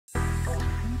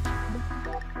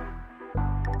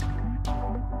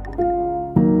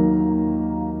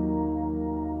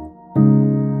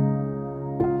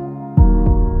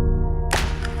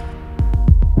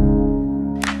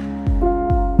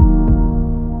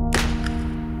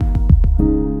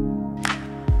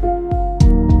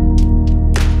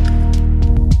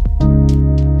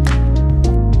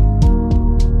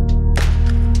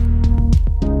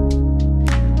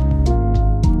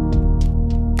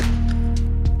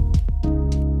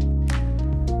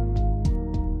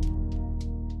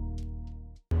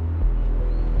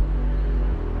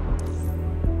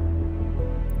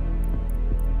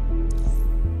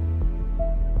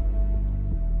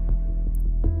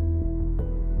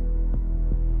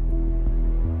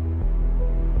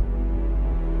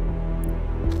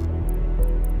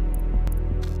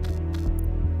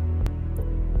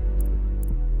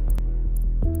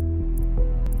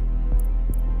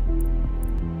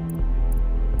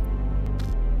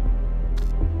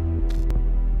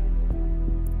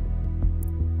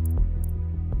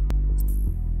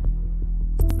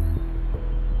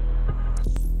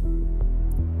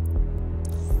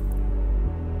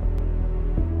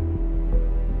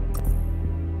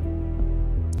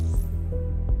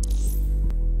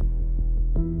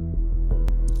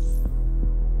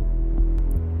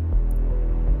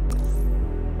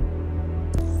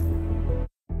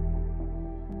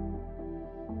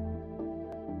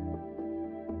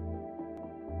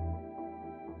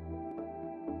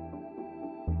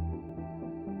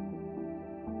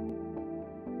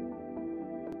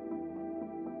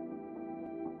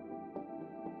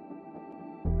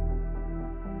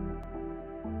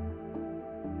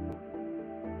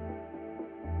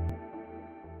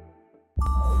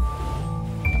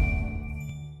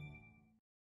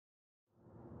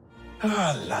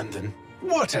Ah, London.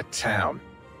 What a town.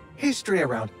 History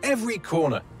around every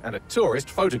corner and a tourist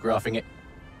photographing it.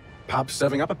 Pubs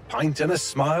serving up a pint and a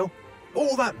smile.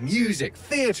 All that music,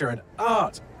 theatre and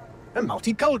art. And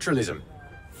multiculturalism.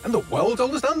 And the world's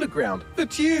oldest underground, the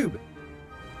Tube.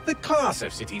 The class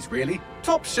of cities, really.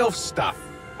 Top shelf stuff.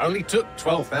 Only took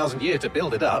 12,000 years to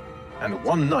build it up, and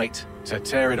one night to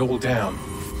tear it all down.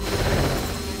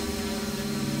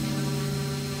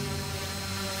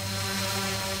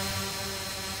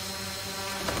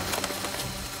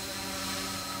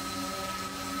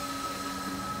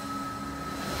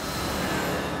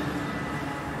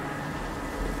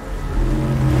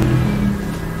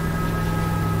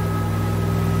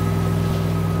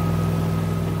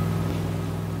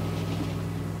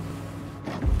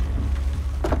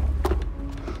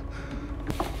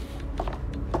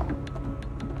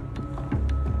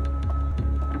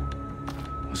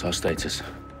 What's our status?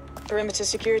 Perimeter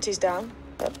security's down,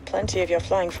 but plenty of your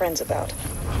flying friends about.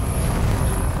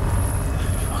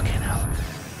 Fucking hell.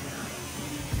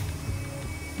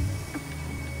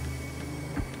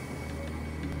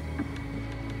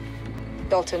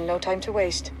 Dalton, no time to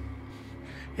waste.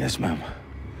 Yes, ma'am.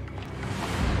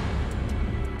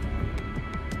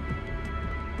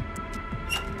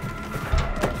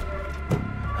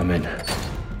 I'm in.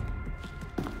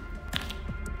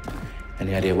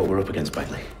 Any idea what we're up against,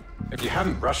 Bagley? If you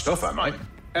hadn't rushed off, I might.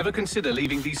 Ever consider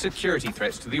leaving these security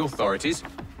threats to the authorities?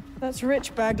 That's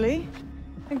rich, Bagley.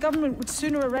 The government would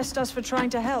sooner arrest us for trying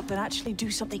to help than actually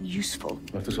do something useful.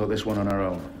 We'll have to sort this one on our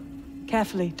own.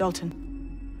 Carefully,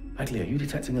 Dalton. Bagley, are you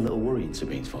detecting a little worry in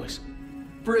Sabine's voice?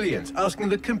 Brilliant. Asking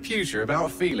the computer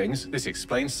about feelings. This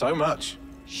explains so much.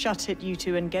 Shut it, you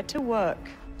two, and get to work.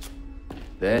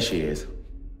 There she is.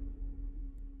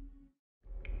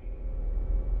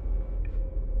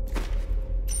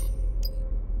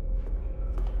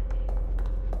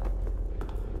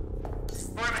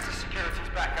 Perimeter security's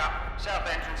back up. South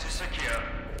entrance is secure.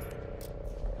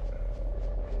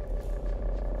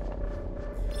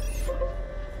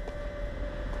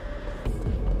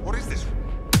 What is this?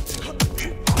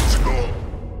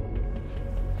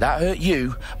 That hurt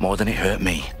you more than it hurt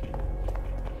me.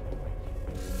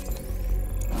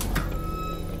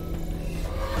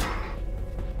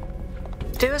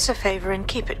 Do us a favor and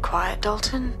keep it quiet,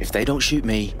 Dalton. If they don't shoot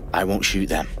me, I won't shoot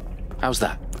them. How's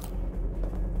that?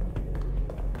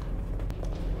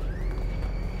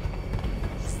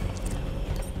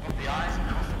 The eyes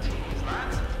across the T's,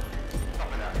 lads.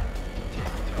 Top of that.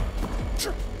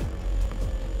 Tick-tock.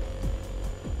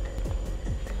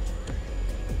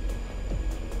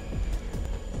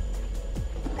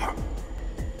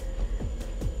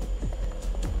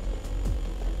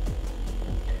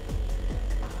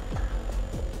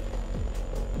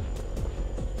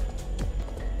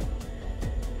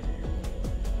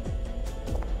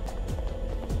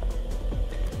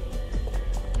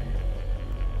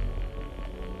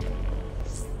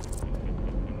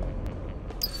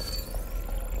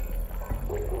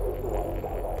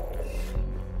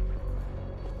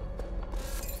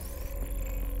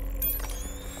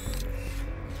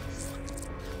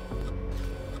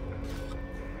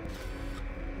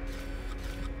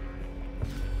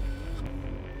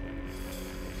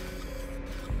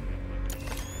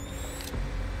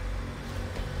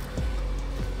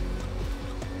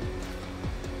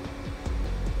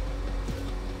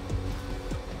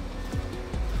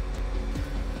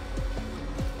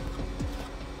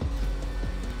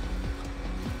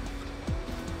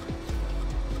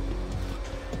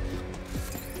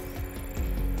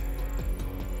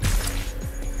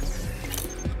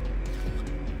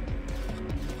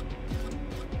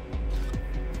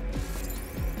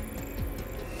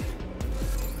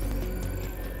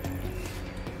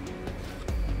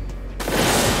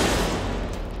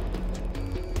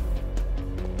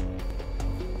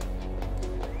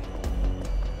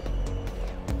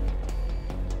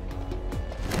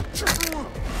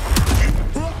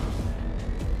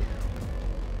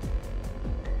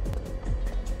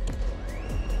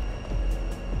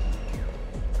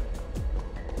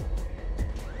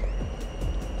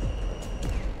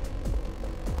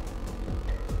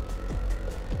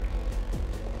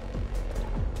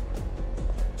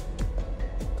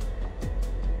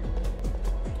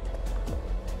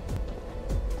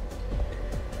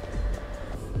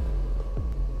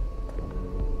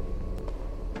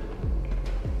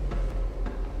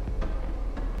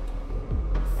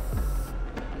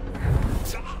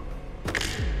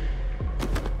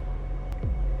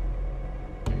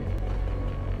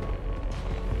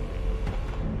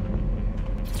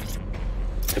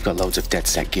 They've got loads of dead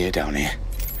set gear down here.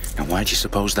 And why do you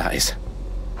suppose that is?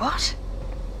 What?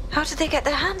 How did they get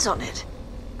their hands on it?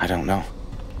 I don't know.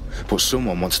 But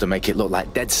someone wants to make it look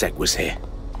like DedSec was here.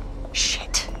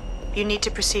 Shit. You need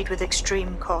to proceed with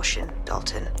extreme caution,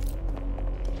 Dalton.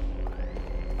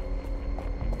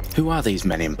 Who are these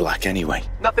men in black anyway?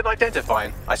 Nothing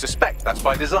identifying. I suspect that's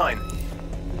by design.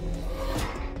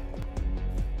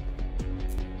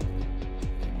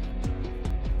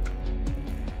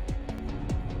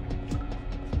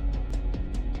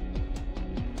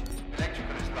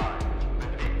 Electrical is live.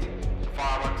 Repeat.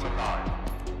 Fireworks are live.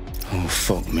 Oh,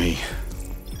 fuck me.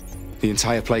 The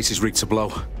entire place is rigged to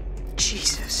blow.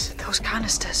 Jesus, those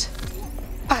canisters.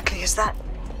 Bagley, is that...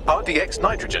 RTX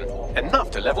nitrogen.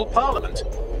 Enough to level Parliament.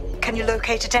 Can you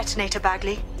locate a detonator,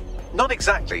 Bagley? Not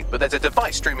exactly, but there's a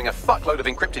device streaming a fuckload of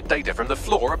encrypted data from the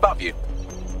floor above you.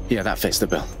 Yeah, that fits the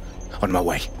bill. On my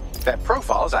way. Their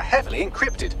profiles are heavily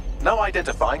encrypted. No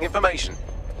identifying information.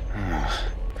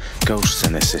 Ghosts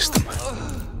in the system.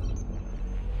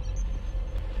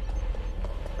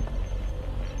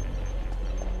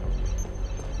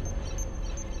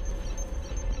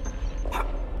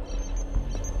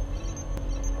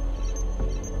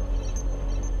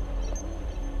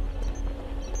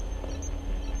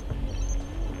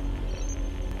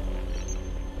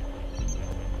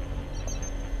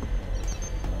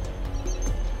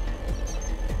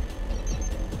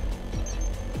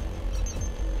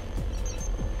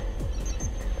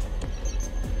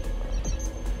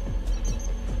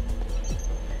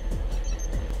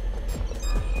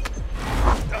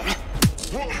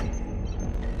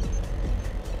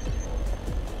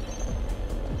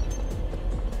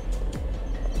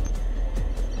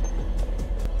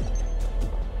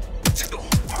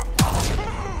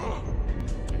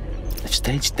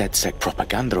 Staged DedSec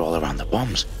propaganda all around the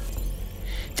bombs.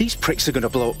 These pricks are going to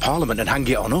blow up Parliament and hang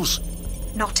it on us.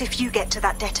 Not if you get to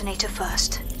that detonator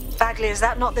first. Bagley, is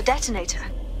that not the detonator?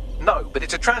 No, but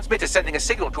it's a transmitter sending a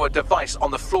signal to a device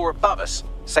on the floor above us.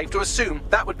 Safe to assume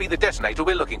that would be the detonator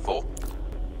we're looking for.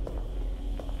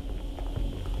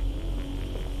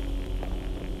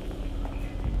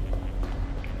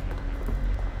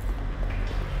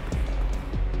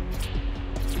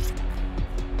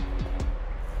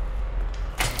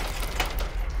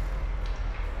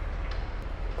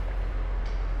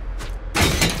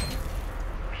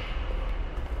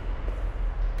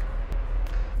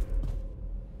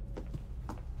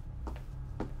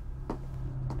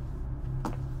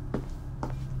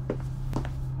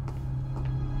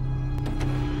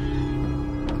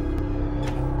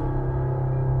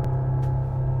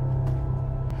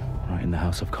 In the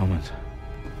House of Commons.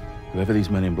 Whoever these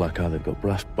men in black are, they've got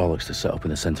brass bollocks to set up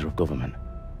in the centre of government.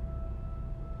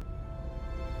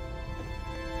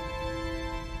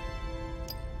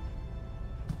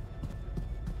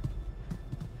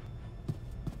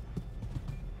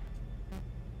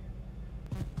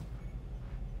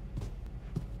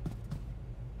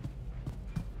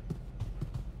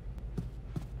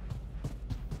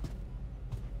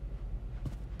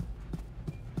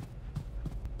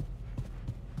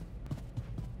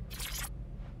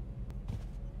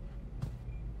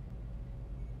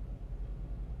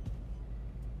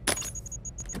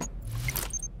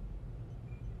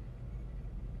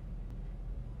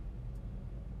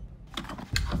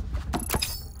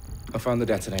 I found the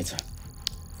detonator.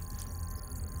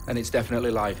 And it's definitely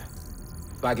live.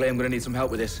 Bagley, I'm gonna need some help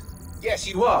with this. Yes,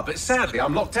 you are, but sadly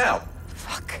I'm locked out.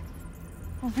 Fuck.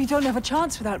 Well, we don't have a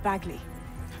chance without Bagley.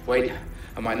 Wait,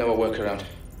 I might know a workaround.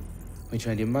 We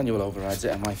trained in manual overrides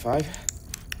at MI5.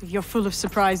 You're full of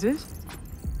surprises.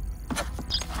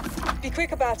 Be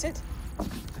quick about it.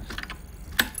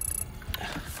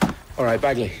 All right,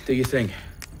 Bagley, do your thing.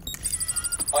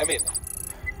 I'm in.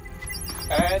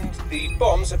 And the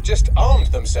bombs have just armed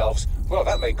themselves. Well,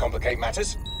 that may complicate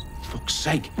matters. Fuck's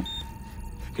sake.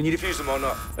 Can you defuse them or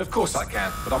not? Of course I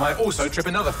can, but I might also trip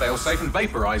another failsafe and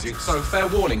vaporize you, so fair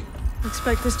warning.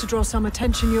 Expect this to draw some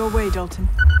attention your way, Dalton.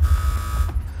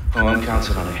 Oh, I'm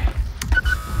counting on it.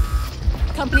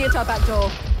 Company at our back door.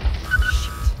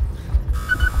 Shit.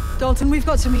 Dalton, we've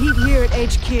got some heat here at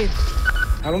HQ.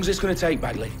 How long's this gonna take,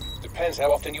 Bagley? Depends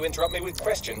how often you interrupt me with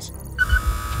questions.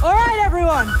 All right,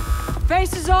 everyone.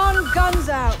 Faces on, guns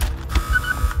out.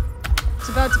 It's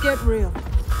about to get real.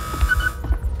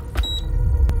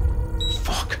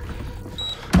 Fuck.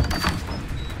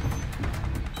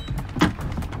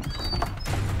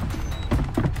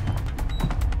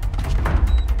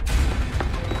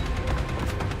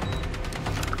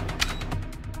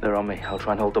 They're on me. I'll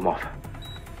try and hold them off.